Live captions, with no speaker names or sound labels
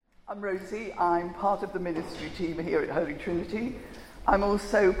I'm Rosie. I'm part of the ministry team here at Holy Trinity. I'm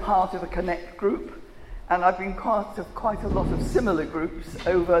also part of a Connect group, and I've been part of quite a lot of similar groups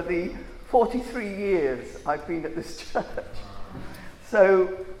over the 43 years I've been at this church.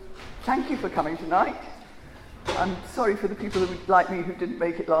 So, thank you for coming tonight. I'm sorry for the people who, like me, who didn't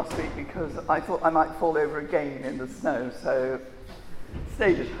make it last week because I thought I might fall over again in the snow, so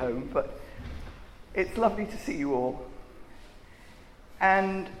stayed at home. But it's lovely to see you all.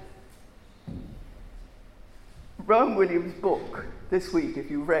 And Rowan Williams' book this week, if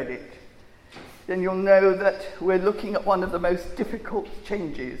you read it, then you'll know that we're looking at one of the most difficult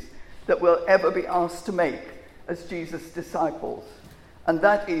changes that we'll ever be asked to make as Jesus' disciples, and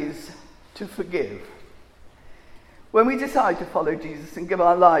that is to forgive. When we decide to follow Jesus and give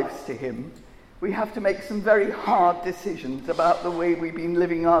our lives to him, we have to make some very hard decisions about the way we've been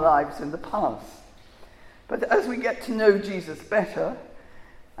living our lives in the past. But as we get to know Jesus better,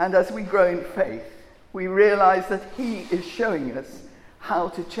 and as we grow in faith, we realize that he is showing us how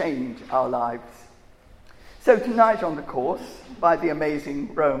to change our lives. So tonight on the course, by the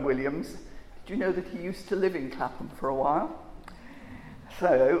amazing Rowan Williams, did you know that he used to live in Clapham for a while?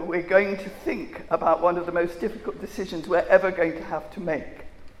 So we're going to think about one of the most difficult decisions we're ever going to have to make: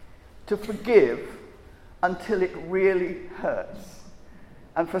 to forgive until it really hurts.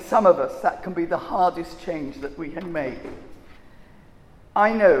 And for some of us, that can be the hardest change that we can make.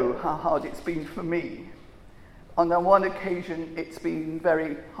 I know how hard it's been for me. On one occasion, it's been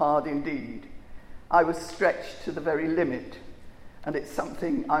very hard indeed. I was stretched to the very limit, and it's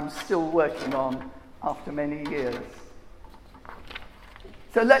something I'm still working on after many years.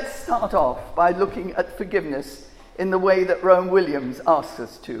 So let's start off by looking at forgiveness in the way that Rowan Williams asks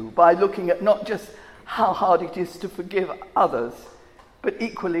us to, by looking at not just how hard it is to forgive others, but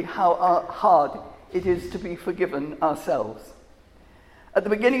equally how hard it is to be forgiven ourselves. At the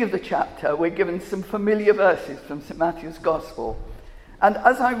beginning of the chapter, we're given some familiar verses from St. Matthew's Gospel. And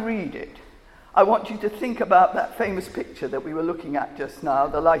as I read it, I want you to think about that famous picture that we were looking at just now,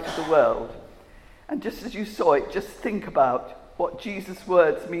 the light of the world. And just as you saw it, just think about what Jesus'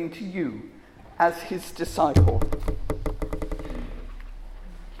 words mean to you as his disciple.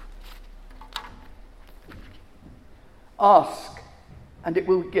 Ask, and it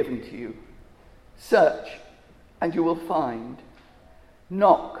will be given to you. Search, and you will find.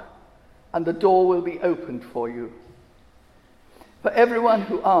 Knock, and the door will be opened for you. For everyone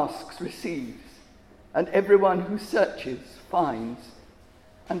who asks receives, and everyone who searches finds,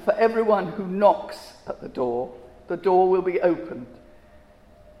 and for everyone who knocks at the door will be opened.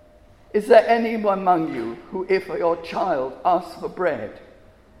 Is there anyone among you who, if your child asks for bread,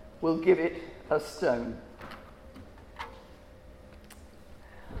 will give it a stone?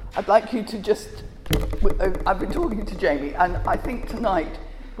 I'd like you to just... I've been talking to Jamie, and I think tonight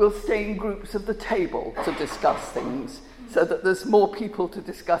we'll stay in groups of the table to discuss things so that there's more people to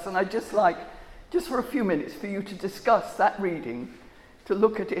discuss. And I'd just like, just for a few minutes, for you to discuss that reading, to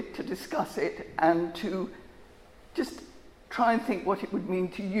look at it, to discuss it, and to just try and think what it would mean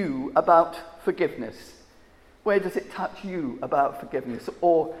to you about forgiveness. Where does it touch you about forgiveness,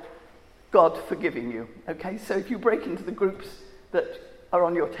 or God forgiving you? Okay, so if you break into the groups that are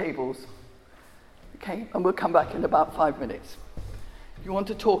on your tables, okay, and we'll come back in about 5 minutes. If you want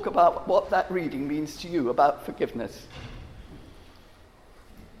to talk about what that reading means to you about forgiveness.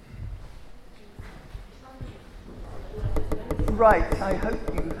 Right, I hope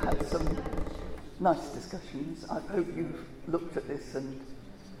you had some nice discussions. I hope you've looked at this and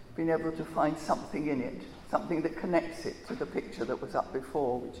been able to find something in it, something that connects it to the picture that was up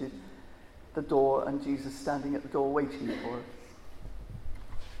before, which is the door and Jesus standing at the door waiting for us.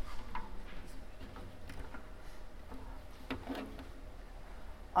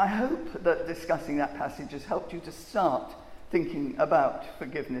 I hope that discussing that passage has helped you to start thinking about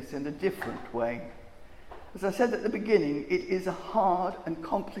forgiveness in a different way. As I said at the beginning, it is a hard and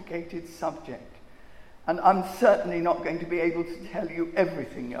complicated subject, and I'm certainly not going to be able to tell you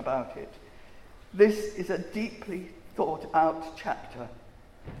everything about it. This is a deeply thought out chapter,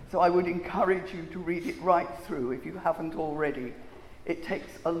 so I would encourage you to read it right through if you haven't already. It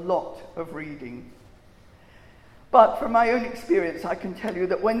takes a lot of reading. But from my own experience, I can tell you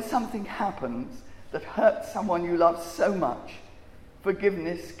that when something happens that hurts someone you love so much,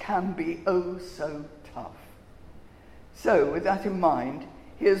 forgiveness can be oh so tough. So, with that in mind,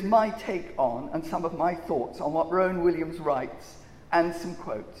 here's my take on and some of my thoughts on what Rowan Williams writes, and some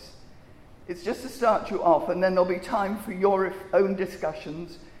quotes. It's just to start you off, and then there'll be time for your own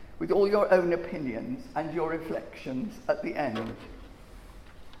discussions with all your own opinions and your reflections at the end.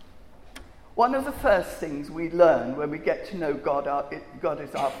 One of the first things we learn when we get to know God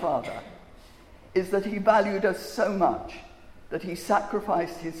is our Father, is that he valued us so much that he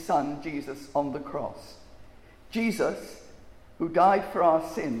sacrificed his son, Jesus, on the cross. Jesus, who died for our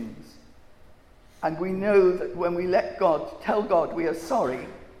sins, and we know that when we tell God we are sorry,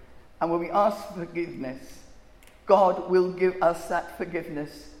 and when we ask for forgiveness, God will give us that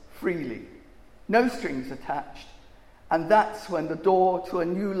forgiveness freely. No strings attached. And that's when the door to a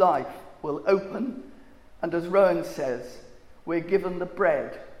new life will open. And as Rowan says, we're given the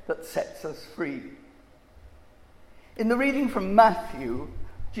bread that sets us free. In the reading from Matthew,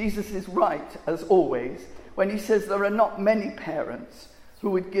 Jesus is right, as always, when he says there are not many parents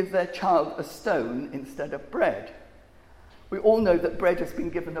who would give their child a stone instead of bread. We all know that bread has been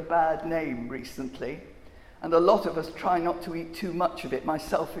given a bad name recently, and a lot of us try not to eat too much of it,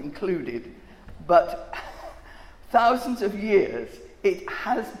 myself included. But thousands of years, it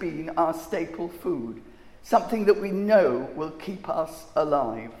has been our staple food, something that we know will keep us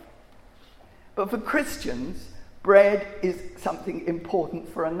alive. But for Christians, bread is something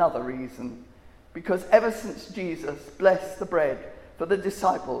important for another reason, because ever since Jesus blessed the bread for the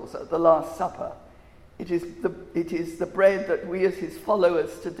disciples at the Last Supper, it is the bread that we as his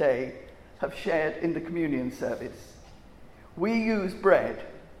followers today have shared in the communion service. We use bread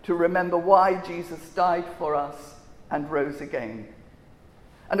to remember why Jesus died for us and rose again.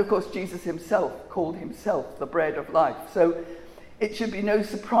 And of course, Jesus himself called himself the bread of life. So it should be no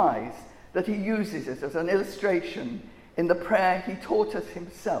surprise that he uses it as an illustration in the prayer he taught us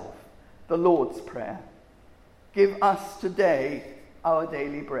himself, the Lord's Prayer. Give us today our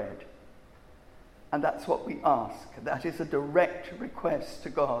daily bread. And that's what we ask. That is a direct request to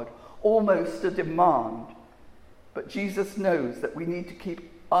God, almost a demand. But Jesus knows that we need to keep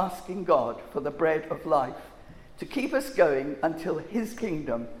asking God for the bread of life to keep us going until his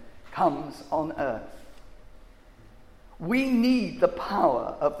kingdom comes on earth. We need the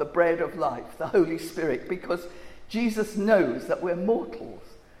power of the bread of life, the Holy Spirit, because Jesus knows that we're mortals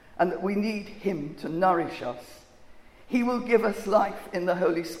and that we need him to nourish us. He will give us life in the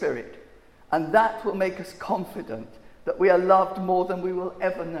Holy Spirit, and that will make us confident that we are loved more than we will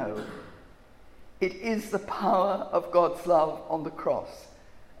ever know. It is the power of God's love on the cross,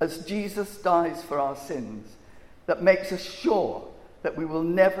 as Jesus dies for our sins, that makes us sure that we will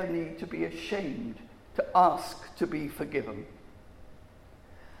never need to be ashamed to ask to be forgiven.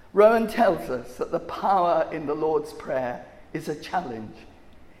 Rowan tells us that the power in the Lord's Prayer is a challenge.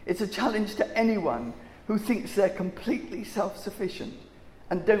 It's a challenge to anyone who thinks they're completely self-sufficient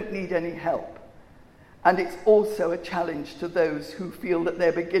and don't need any help. And it's also a challenge to those who feel that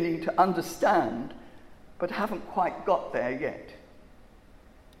they're beginning to understand but haven't quite got there yet.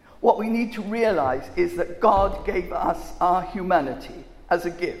 What we need to realize is that God gave us our humanity as a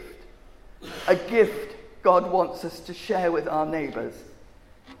gift God wants us to share with our neighbours.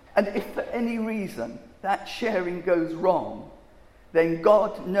 And if for any reason that sharing goes wrong, then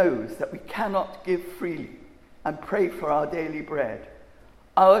God knows that we cannot give freely and pray for our daily bread.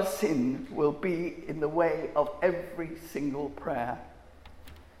 Our sin will be in the way of every single prayer.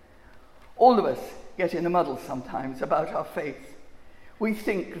 All of us get in a muddle sometimes about our faith. We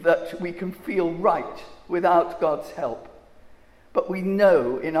think that we can feel right without God's help. But we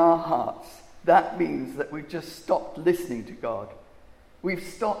know in our hearts that means that we've just stopped listening to God. We've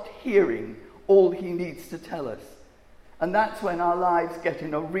stopped hearing all he needs to tell us. And that's when our lives get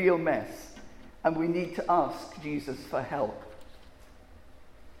in a real mess and we need to ask Jesus for help.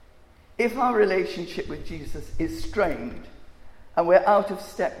 If our relationship with Jesus is strained and we're out of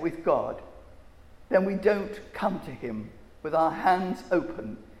step with God, then we don't come to him with our hands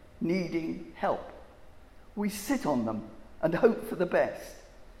open, needing help. We sit on them and hope for the best.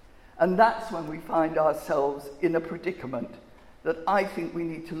 And that's when we find ourselves in a predicament that I think we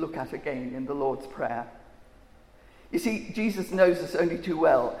need to look at again in the Lord's Prayer. You see, Jesus knows us only too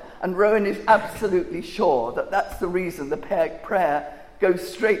well, and Rowan is absolutely sure that that's the reason the prayer goes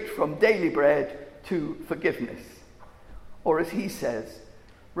straight from daily bread to forgiveness. Or as he says,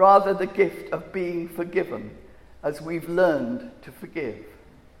 rather the gift of being forgiven as we've learned to forgive.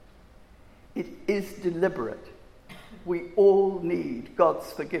 It is deliberate. We all need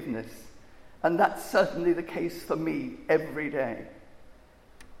God's forgiveness, and that's certainly the case for me every day.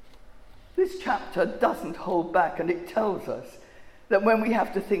 This chapter doesn't hold back, and it tells us that when we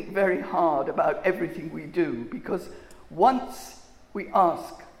have to think very hard about everything we do, because once we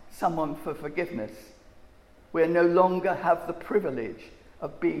ask someone for forgiveness, we no longer have the privilege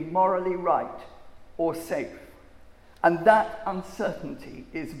of being morally right or safe. And that uncertainty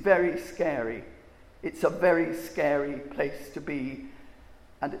is very scary. It's a very scary place to be.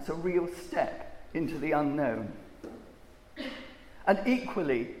 and it's a real step into the unknown. And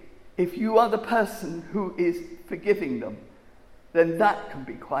equally, if you are the person who is forgiving them, then that can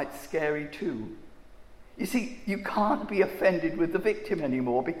be quite scary too. You see, you can't be offended with the victim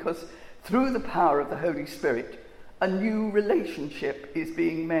anymore, because through the power of the Holy Spirit, a new relationship is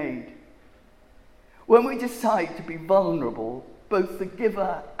being made. When we decide to be vulnerable, both the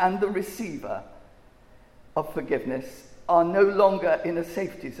giver and the receiver of forgiveness are no longer in a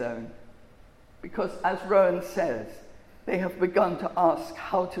safety zone, because, as Rowan says, they have begun to ask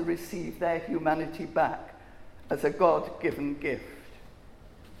how to receive their humanity back as a God-given gift.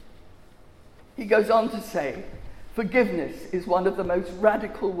 He goes on to say, forgiveness is one of the most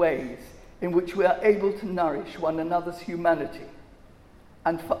radical ways in which we are able to nourish one another's humanity.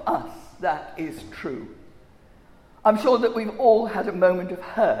 And for us, that is true. I'm sure that we've all had a moment of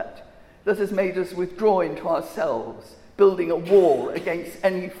hurt that has made us withdraw into ourselves, building a wall against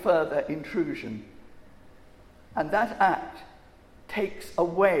any further intrusion. And that act takes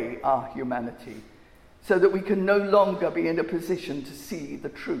away our humanity so that we can no longer be in a position to see the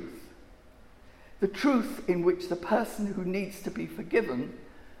truth. The truth in which the person who needs to be forgiven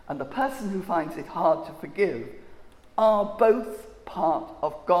and the person who finds it hard to forgive are both part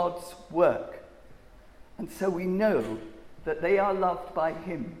of God's work. And so we know that they are loved by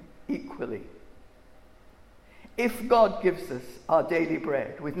him equally. If God gives us our daily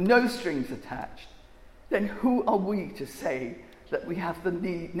bread with no strings attached, then who are we to say that we have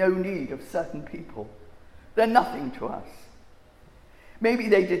no need of certain people? They're nothing to us. Maybe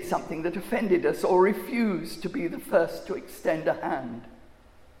they did something that offended us or refused to be the first to extend a hand.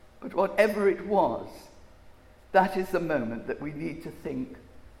 But whatever it was, that is the moment that we need to think,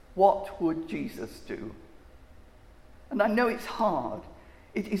 what would Jesus do? And I know it's hard.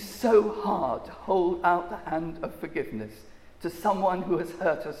 It is so hard to hold out the hand of forgiveness to someone who has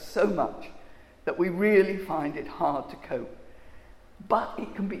hurt us so much that we really find it hard to cope. But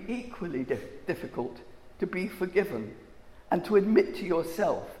it can be equally difficult to be forgiven and to admit to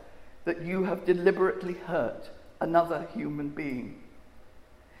yourself that you have deliberately hurt another human being.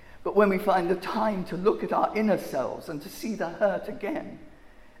 But when we find the time to look at our inner selves and to see the hurt again,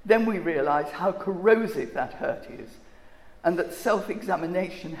 then we realize how corrosive that hurt is, and that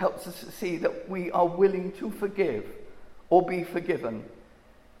self-examination helps us to see that we are willing to forgive or be forgiven.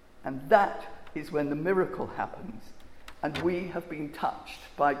 And that is when the miracle happens, and we have been touched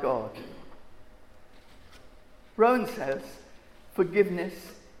by God. Rowan says, forgiveness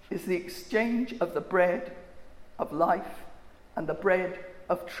is the exchange of the bread of life and the bread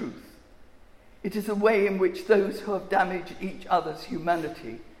of truth. It is a way in which those who have damaged each other's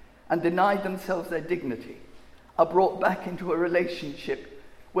humanity and denied themselves their dignity are brought back into a relationship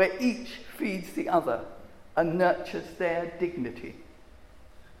where each feeds the other and nurtures their dignity.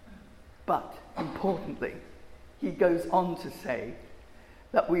 But importantly, he goes on to say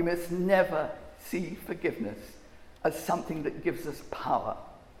that we must never see forgiveness as something that gives us power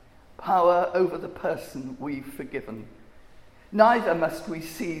over the person we've forgiven. Neither must we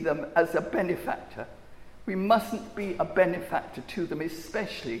see them as a benefactor. We mustn't be a benefactor to them,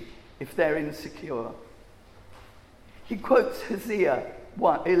 especially if they're insecure. He quotes Hosea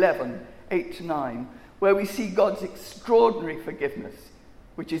 11, 8-9, where we see God's extraordinary forgiveness,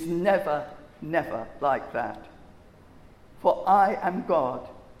 which is never, never like that. For I am God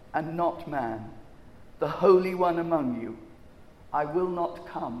and not man, the Holy One among you. I will not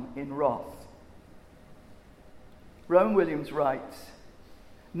come in wrath. Rowan Williams writes,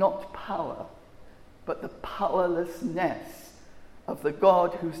 not power, but the powerlessness of the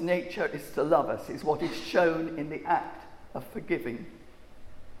God whose nature is to love us is what is shown in the act of forgiving.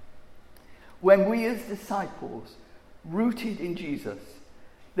 When we as disciples, rooted in Jesus,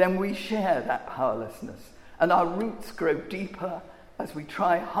 then we share that powerlessness, and our roots grow deeper as we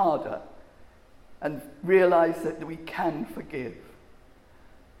try harder and realize that we can forgive.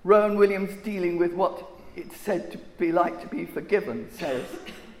 Rowan Williams, dealing with what it's said to be like to be forgiven, says,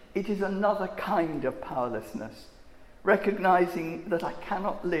 it is another kind of powerlessness, recognizing that I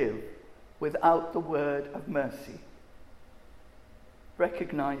cannot live without the word of mercy.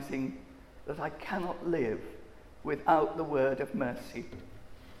 Recognizing that I cannot live without the word of mercy.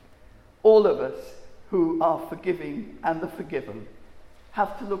 All of us who are forgiving and the forgiven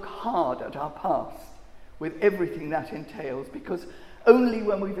have to look hard at our past with everything that entails, because only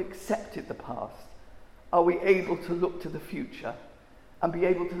when we've accepted the past are we able to look to the future and be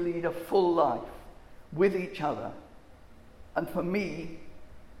able to lead a full life with each other. And for me,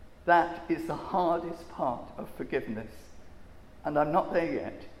 that is the hardest part of forgiveness. And I'm not there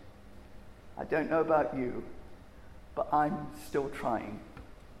yet. I don't know about you, but I'm still trying.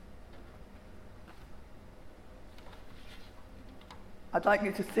 I'd like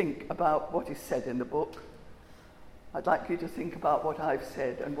you to think about what is said in the book. I'd like you to think about what I've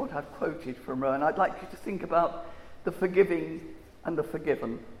said and what I've quoted from Rowan. I'd like you to think about the forgiving and the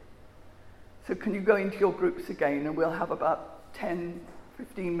forgiven. So can you go into your groups again, and we'll have about 10,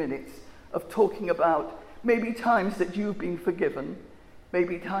 15 minutes of talking about maybe times that you've been forgiven,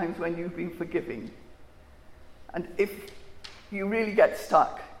 maybe times when you've been forgiving. And if you really get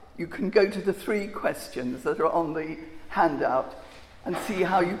stuck, you can go to the 3 questions that are on the handout and see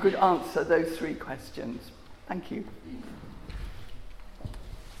how you could answer those 3 questions. Thank you.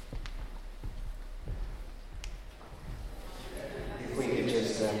 If we could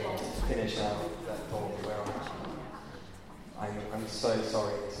just finish out that thought where I'm so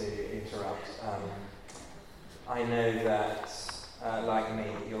sorry to interrupt. I know that, like me,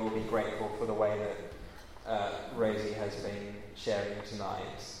 you'll all be grateful for the way that Rosie has been sharing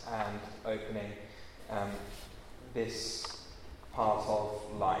tonight and opening this part of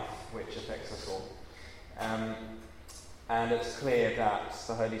life which affects us all. And it's clear that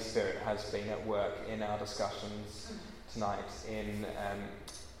the Holy Spirit has been at work in our discussions tonight, in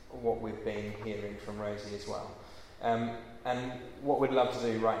what we've been hearing from Rosie as well. And what we'd love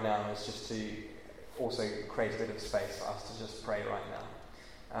to do right now is just to also create a bit of space for us to just pray right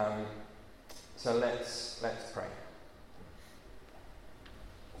now. So let's pray.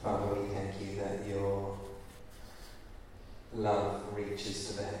 Father, we thank you that your love reaches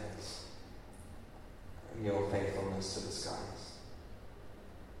to the heavens and your faithfulness to the skies.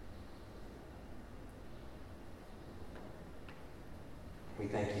 We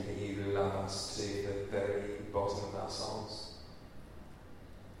thank you that you love us to the very bottom of our souls.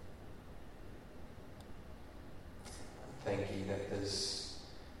 Thank you that there's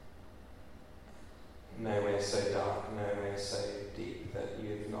nowhere so dark, nowhere so deep that you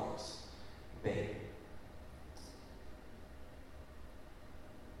have not been.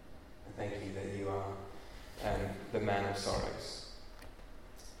 Thank you that you are the man of sorrows,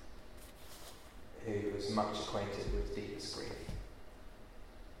 who is much acquainted with deepest grief.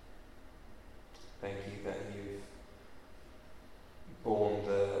 Thank you that you've borne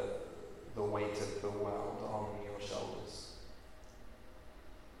the weight of the world on your shoulders.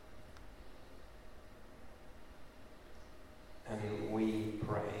 And we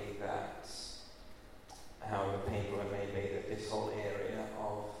pray that, however painful it may be, that this whole area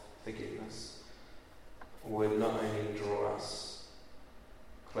of forgiveness would not only draw us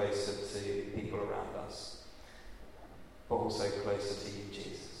closer to people around us, but also closer to you,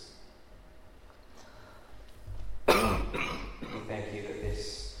 Jesus. We thank you that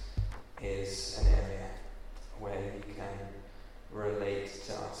this is an area where you can relate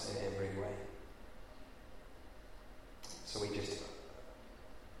to us in every way. So we just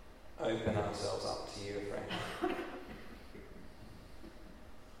open ourselves up to you afresh.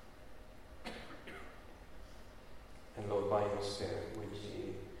 And Lord, by your Spirit, would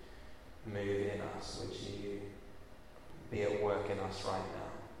you move in us? Would you be at work in us right now?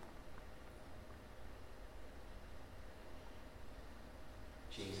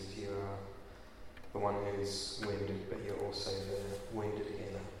 Jesus, you are the one who's wounded, but you're also the wounded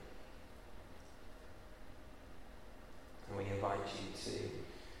healer. And we invite you to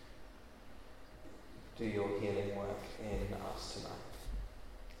do your healing work in us tonight.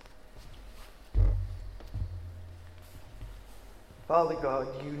 Father God,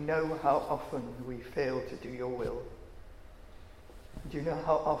 you know how often we fail to do your will. And you know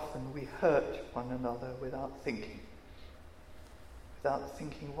how often we hurt one another without thinking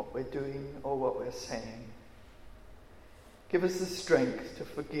what we're doing or what we're saying. Give us the strength to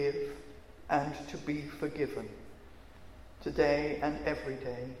forgive and to be forgiven, today and every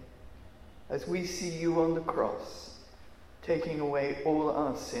day, as we see you on the cross, taking away all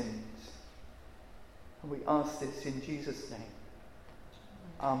our sins. And we ask this in Jesus' name.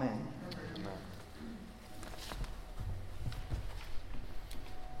 Amen. Amen.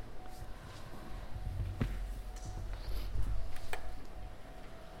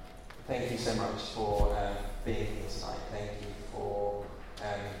 Thank you so much for being here tonight. Thank you for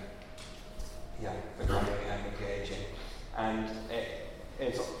coming and engaging. And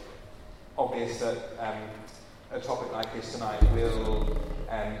it's obvious that a topic like this tonight will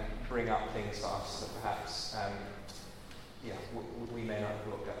bring up things for us that perhaps we may not have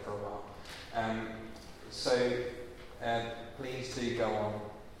looked at for a while. So please do go on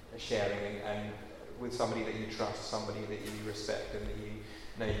sharing and with somebody that you trust, somebody that you respect and that you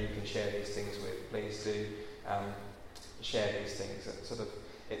know you can share these things with. Please do share these things.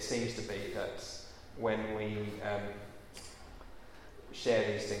 It seems to be that when we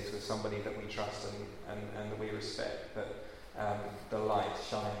share these things with somebody that we trust and that we respect, that the light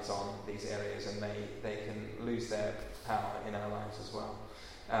shines on these areas and they can lose their power in our lives as well.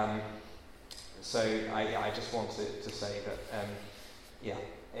 So I just wanted to say that,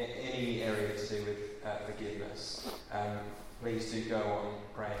 any area to do with forgiveness, please do go on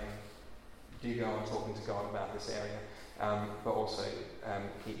praying, do go on talking to God about this area, but also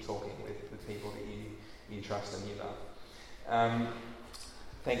keep talking with people that you trust and you love.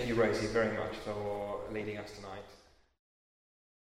 Thank you, Rosie, very much for leading us tonight.